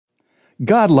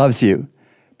God loves you.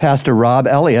 Pastor Rob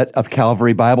Elliott of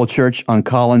Calvary Bible Church on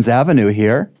Collins Avenue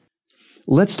here.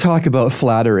 Let's talk about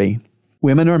flattery.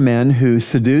 Women or men who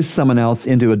seduce someone else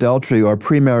into adultery or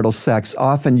premarital sex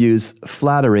often use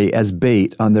flattery as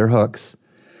bait on their hooks.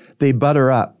 They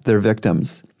butter up their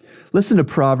victims. Listen to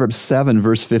Proverbs 7,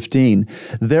 verse 15.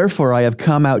 Therefore I have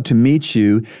come out to meet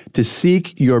you, to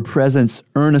seek your presence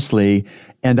earnestly,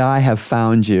 and I have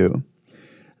found you.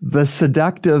 The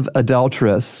seductive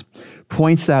adulteress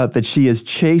points out that she is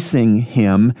chasing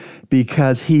him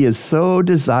because he is so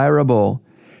desirable.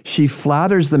 She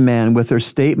flatters the man with her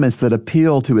statements that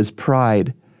appeal to his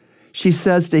pride. She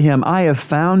says to him, I have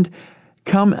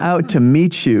come out to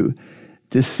meet you,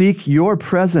 to seek your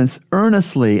presence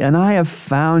earnestly, and I have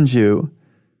found you.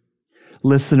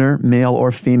 Listener, male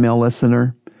or female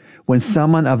listener, when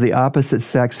someone of the opposite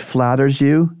sex flatters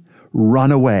you,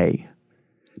 run away.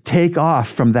 Take off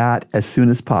from that as soon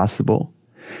as possible,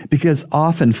 because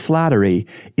often flattery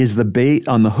is the bait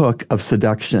on the hook of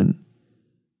seduction.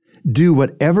 Do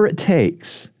whatever it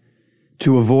takes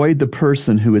to avoid the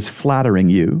person who is flattering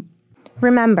you.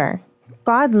 Remember,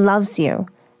 God loves you,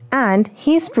 and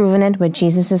He's proven it with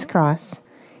Jesus' cross.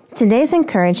 Today's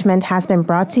encouragement has been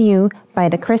brought to you by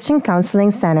the Christian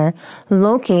Counseling Center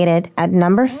located at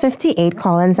number 58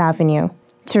 Collins Avenue.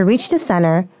 To reach the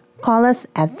center, call us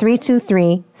at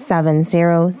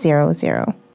 323-7000.